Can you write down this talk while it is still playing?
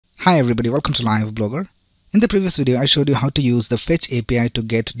Hi everybody, welcome to Live Blogger. In the previous video I showed you how to use the Fetch API to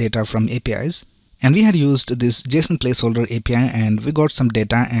get data from APIs, and we had used this JSON placeholder API and we got some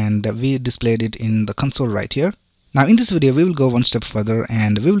data and we displayed it in the console right here. Now in this video we will go one step further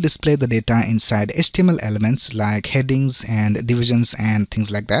and we will display the data inside HTML elements like headings and divisions and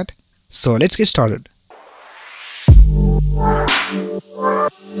things like that. So let's get started.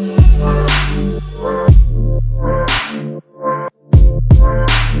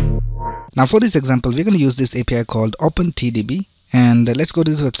 Now for this example we're going to use this API called OpenTDB, and let's go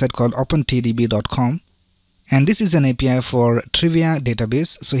to this website called opentdb.com, and this is an API for trivia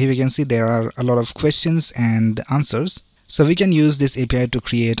database. So here we can see there are a lot of questions and answers, so we can use this API to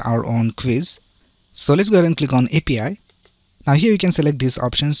create our own quiz. So let's go ahead and click on API. Now here we can select these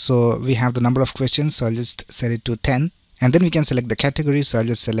options. So we have the number of questions, so I'll just set it to 10, and then we can select the category, so I'll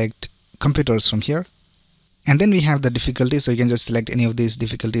just select computers from here. And then we have the difficulty, so you can just select any of these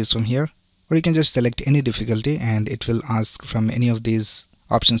difficulties from here, or you can just select any difficulty and it will ask from any of these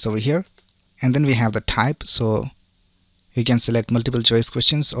options over here. And then we have the type, so you can select multiple choice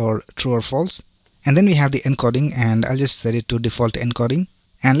questions or true or false. And then we have the encoding, and I'll just set it to default encoding,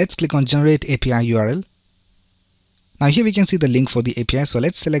 and let's click on generate API URL. Now here we can see the link for the API, so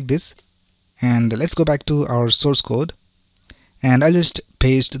let's select this and let's go back to our source code, and I'll just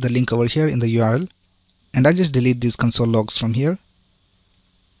paste the link over here in the URL, and I'll just delete these console logs from here,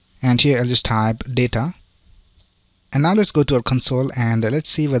 and here I'll just type data. And now let's go to our console and let's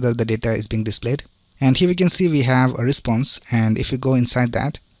see whether the data is being displayed. And here we can see we have a response, and if you go inside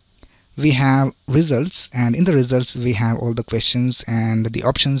that we have results, and in the results we have all the questions and the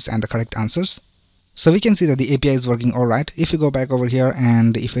options and the correct answers. So we can see that the API is working alright. If you go back over here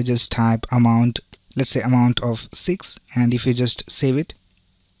and if I just type amount, let's say amount of 6, and if you just save it,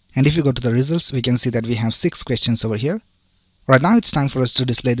 and if you go to the results we can see that we have 6 questions over here. Right now it's time for us to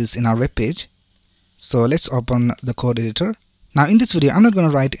display this in our web page. So let's open the code editor. Now in this video I'm not going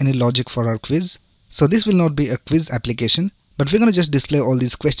to write any logic for our quiz, so this will not be a quiz application, but we're going to just display all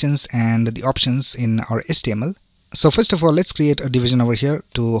these questions and the options in our HTML. So first of all, let's create a division over here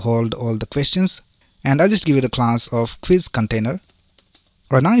to hold all the questions, and I'll just give it a class of quiz container.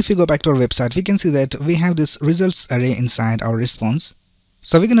 Right now if you go back to our website we can see that we have this results array inside our response.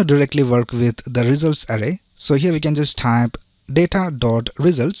 So we're going to directly work with the results array. So here we can just type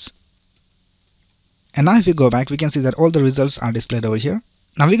data.results, and now if you go back we can see that all the results are displayed over here.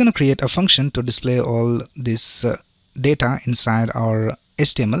 Now we're going to create a function to display all this data inside our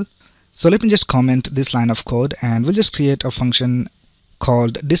HTML. So let me just comment this line of code, and we'll just create a function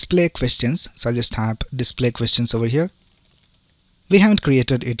called display questions. So I'll just type display questions over here. We haven't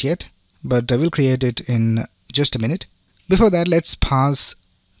created it yet, but we'll create it in just a minute. Before that, let's pass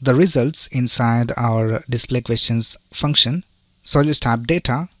the results inside our display questions function. So I'll just type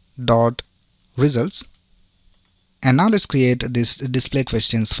data.results, and now let's create this display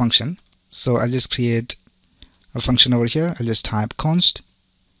questions function. So I'll just create a function over here. I'll just type const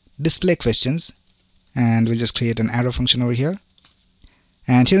display questions, and we'll just create an arrow function over here.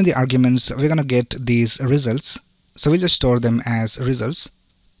 And here in the arguments we're going to get these results, so we'll just store them as results.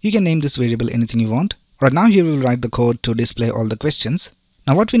 You can name this variable anything you want. Right now here we will write the code to display all the questions.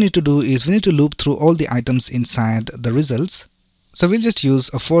 Now what we need to do is we need to loop through all the items inside the results. So we'll just use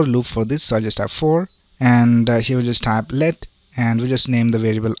a for loop for this. So I'll just type for, and here we'll just type let, and we'll just name the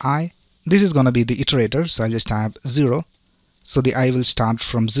variable I. This is going to be the iterator, so I'll just type 0. So the I will start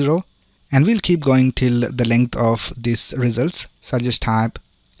from 0, and we'll keep going till the length of this results. So I'll just type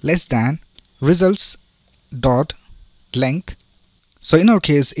less than results dot length. So in our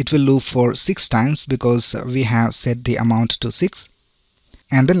case it will loop for 6 times because we have set the amount to 6.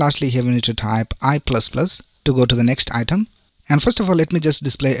 And then lastly here we need to type I++ to go to the next item. And first of all let me just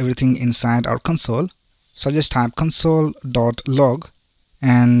display everything inside our console. So I'll just type console.log,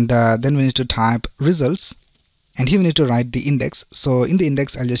 and then we need to type results, and here we need to write the index. So in the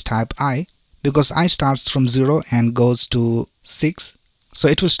index I'll just type I, because I starts from 0 and goes to 6, so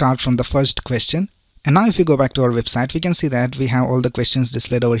it will start from the first question. And now if we go back to our website we can see that we have all the questions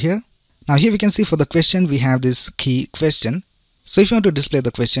displayed over here. Now here we can see for the question we have this key question. So if you want to display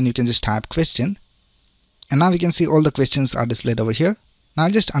the question you can just type question, and now we can see all the questions are displayed over here. Now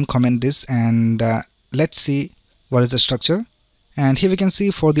I'll just uncomment this, and let's see what is the structure. And here we can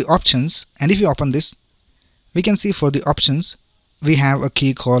see for the options, and if you open this we can see for the options we have a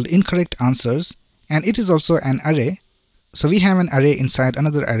key called incorrect answers, and it is also an array. So we have an array inside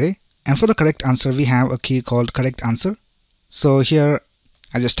another array, and for the correct answer we have a key called correct answer. So here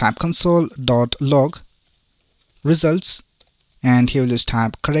I'll just type console.log results, and here we'll just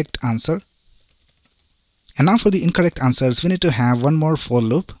type correct answer. And now for the incorrect answers we need to have one more for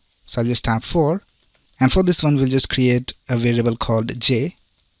loop. So I'll just type 4, and for this one we'll just create a variable called j,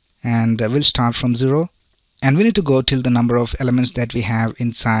 and we'll start from 0, and we need to go till the number of elements that we have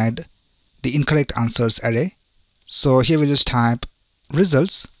inside the incorrect answers array. So here we'll just type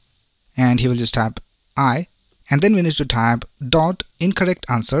results, and here we'll just type I, and then we need to type dot incorrect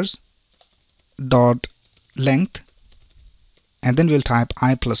answers dot length, and then we'll type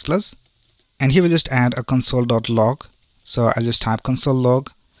I++, and here we'll just add a console.log. So I'll just type console log,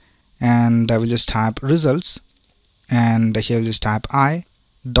 and we'll just type results, and here we'll just type I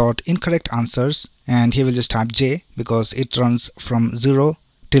dot incorrect answers, and here we'll just type j because it runs from 0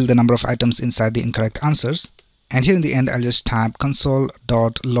 till the number of items inside the incorrect answers. And here in the end I'll just type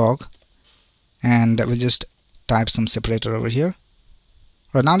console.log, and we'll just type some separator over here.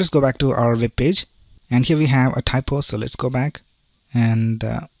 Right, now let's go back to our web page, and here we have a typo, so let's go back, and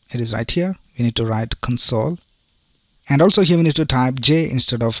it is right here. We need to write console, and also here we need to type j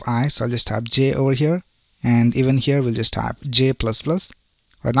instead of I, so I'll just type j over here, and even here we'll just type j++.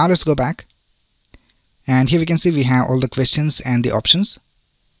 Right, now let's go back, and here we can see we have all the questions and the options,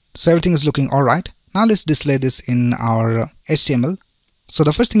 so everything is looking alright. Now let's display this in our HTML. So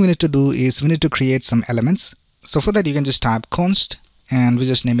the first thing we need to do is we need to create some elements. So for that you can just type const, and we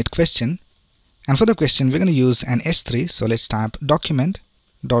just name it question, and for the question we're going to use an s3. So let's type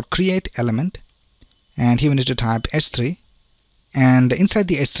document.create element, and here we need to type s3, and inside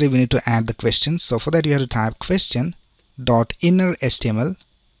the s3 we need to add the question. So for that you have to type question.innerHTML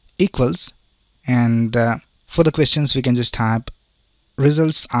equals, and for the questions we can just type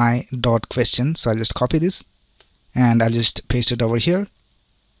results I.question. So I'll just copy this, and I'll just paste it over here,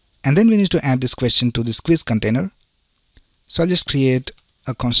 and then we need to add this question to this quiz container. So I'll just create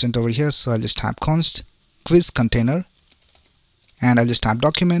a constant over here. So I'll just type const quiz container, and I'll just type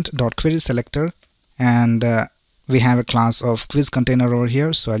document.querySelector, and we have a class of quiz container over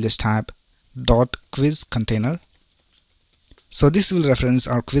here. So I'll just type .quiz container. So this will reference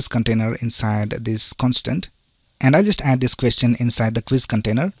our quiz container inside this constant, and I'll just add this question inside the quiz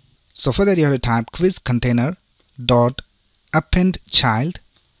container. So for that you have to type quiz container dot append child,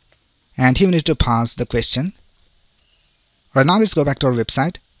 and here we need to pass the question. Right, now let's go back to our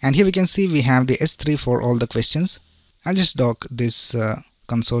website, and here we can see we have the S3 for all the questions. I'll just dock this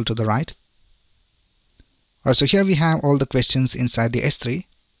console to the right. Alright, so here we have all the questions inside the S3.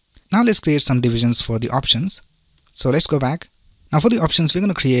 Now let's create some divisions for the options. So let's go back. Now for the options we're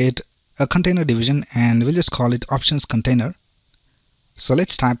going to create a container division, and we'll just call it options container. So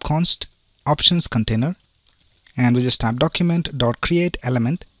let's type const options container, and we'll just type document.create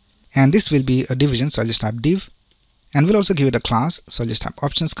element, and this will be a division. So I'll just type div, and we'll also give it a class. So I'll just type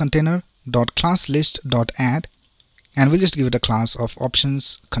options container dot class list dot add, and we'll just give it a class of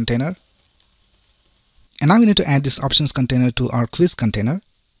options container. And now we need to add this options container to our quiz container.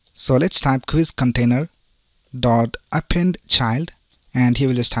 So let's type quiz container dot append child, and here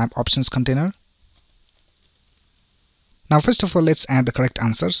we'll just type options container. Now first of all let's add the correct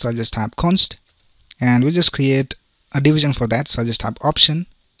answer. So I'll just type const, and we'll just create a division for that. So I'll just type option,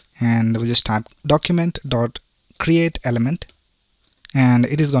 and we'll just type document.create element, and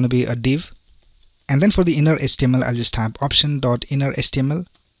it is going to be a div. And then for the inner HTML I'll just type option.innerHTML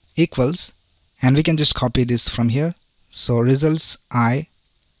equals, and we can just copy this from here. So results I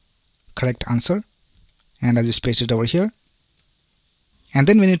correct answer, and I'll just paste it over here. And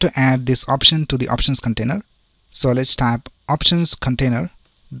then we need to add this option to the options container. So let's type options container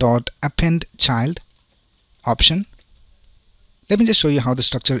dot append child option. Let me just show you how the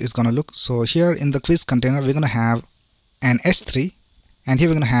structure is going to look. So here in the quiz container we're going to have an S3, and here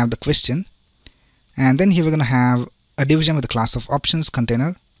we're going to have the question, and then here we're going to have a division with the class of options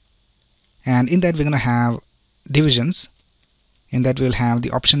container, and in that we're going to have divisions. In that we'll have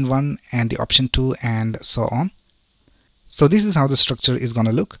the option 1 and the option 2 and so on. So this is how the structure is going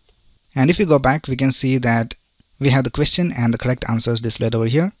to look. And if you go back we can see that we have the question and the correct answers displayed over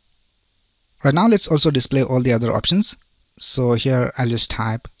here. Right, now let's also display all the other options. So here I'll just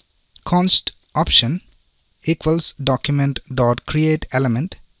type const option equals document.create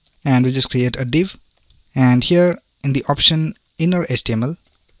element, and we'll just create a div, and here in the option inner HTML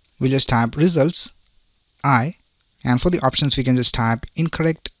we'll just type results I, and for the options we can just type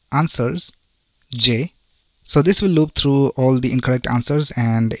incorrect answers j. So this will loop through all the incorrect answers,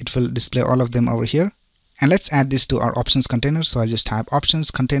 and it will display all of them over here. And let's add this to our options container. So I'll just type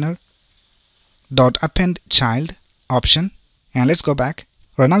options container dot append child option, and let's go back.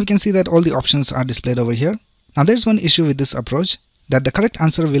 Right, now we can see that all the options are displayed over here. Now there's one issue with this approach, that the correct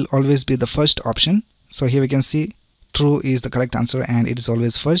answer will always be the first option. So here we can see true is the correct answer, and it is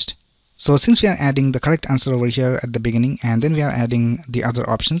always first. So since we are adding the correct answer over here at the beginning, and then we are adding the other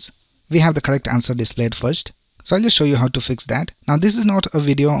options, we have the correct answer displayed first. So I'll just show you how to fix that. Now this is not a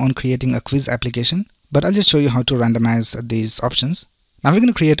video on creating a quiz application, but I'll just show you how to randomize these options. Now we're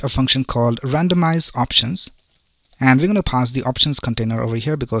going to create a function called randomize options, and we're going to pass the options container over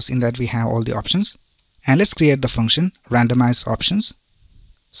here because in that we have all the options. And let's create the function randomize options.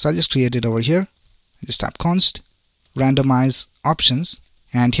 So I'll just create it over here. Just type const randomize options,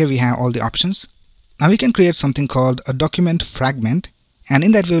 and here we have all the options. Now we can create something called a document fragment, and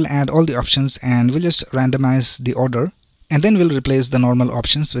in that we will add all the options and we'll just randomize the order, and then we'll replace the normal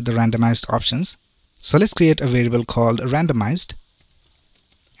options with the randomized options. So let's create a variable called randomized,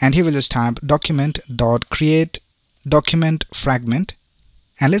 and here we'll just type document.create document fragment,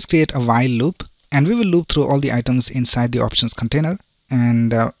 and let's create a while loop, and we will loop through all the items inside the options container,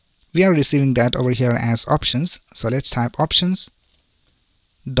 and we are receiving that over here as options. So let's type options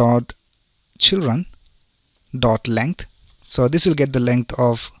dot children dot length. So this will get the length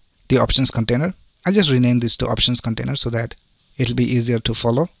of the options container. I'll just rename this to options container so that it'll be easier to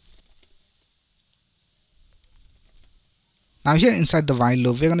follow. Now here inside the while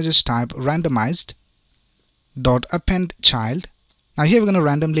loop, we're going to just type randomized dot append child. Now here we're going to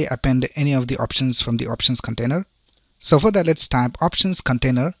randomly append any of the options from the options container. So for that, let's type options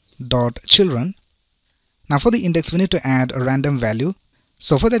container dot children. Now for the index, we need to add a random value.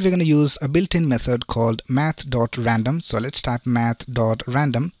 So for that, we're going to use a built-in method called math.random. So let's type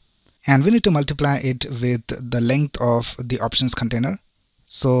math.random, and we need to multiply it with the length of the options container.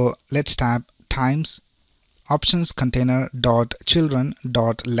 So let's type times options container dot children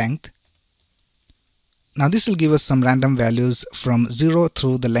dot length. Now this will give us some random values from 0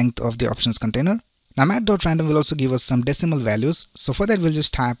 through the length of the options container. Now math.random will also give us some decimal values. So for that, we'll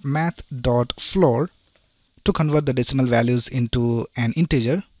just type math.floor to convert the decimal values into an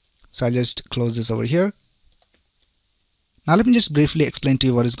integer. So I'll just close this over here. Now let me just briefly explain to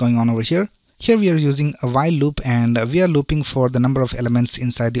you what is going on over here. Here we are using a while loop, and we are looping for the number of elements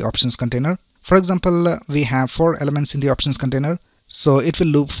inside the options container. For example, we have 4 elements in the options container, so it will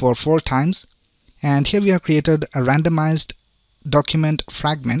loop for 4 times. And here we have created a randomized document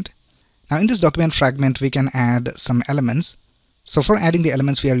fragment. Now in this document fragment, we can add some elements. So for adding the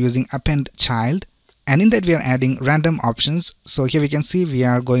elements, we are using append child, and in that we are adding random options. So here we can see we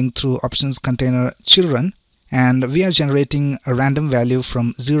are going through options container children, and we are generating a random value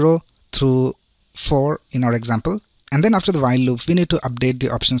from 0 through 4 in our example. And then after the while loop, we need to update the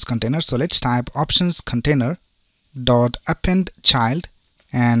options container. So let's type options container dot append child,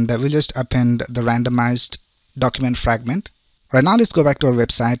 and we'll just append the randomized document fragment. Right now, let's go back to our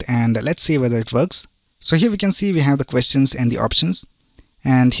website and let's see whether it works. So here we can see we have the questions and the options,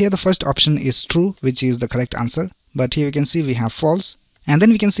 and here the first option is true, which is the correct answer, but here we can see we have false. And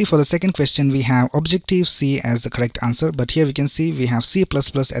then we can see for the second question we have Objective C as the correct answer, but here we can see we have C++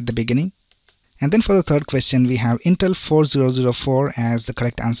 at the beginning. And then for the third question we have Intel 4004 as the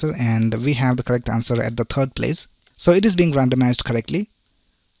correct answer, and we have the correct answer at the third place. So it is being randomized correctly.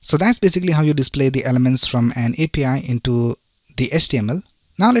 So that's basically how you display the elements from an API into the HTML.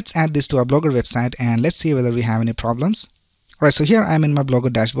 Now let's add this to our Blogger website and let's see whether we have any problems. Alright, so here I am in my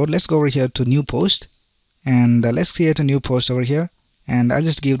Blogger dashboard. Let's go over here to new post, and let's create a new post over here, and I'll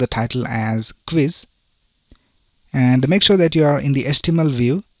just give the title as quiz, and make sure that you are in the HTML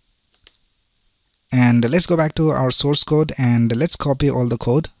view. And let's go back to our source code and let's copy all the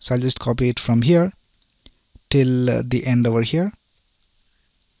code. So I'll just copy it from here till the end over here,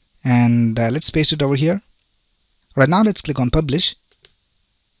 and let's paste it over here. Right now let's click on publish,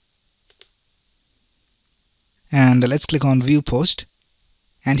 and let's click on view post,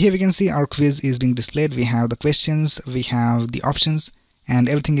 and here we can see our quiz is being displayed. We have the questions, we have the options, and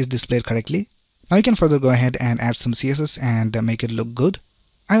everything is displayed correctly. Now you can further go ahead and add some CSS and make it look good.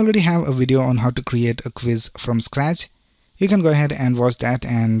 I already have a video on how to create a quiz from scratch. You can go ahead and watch that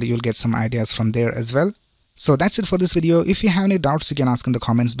and you'll get some ideas from there as well. So that's it for this video. If you have any doubts, you can ask in the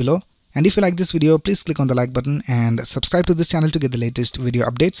comments below. And if you like this video, please click on the like button and subscribe to this channel to get the latest video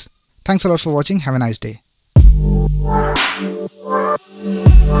updates. Thanks a lot for watching. Have a nice day. We'll be right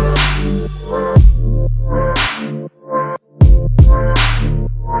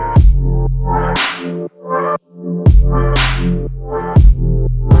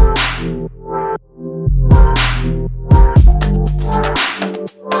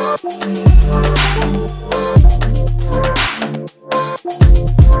back.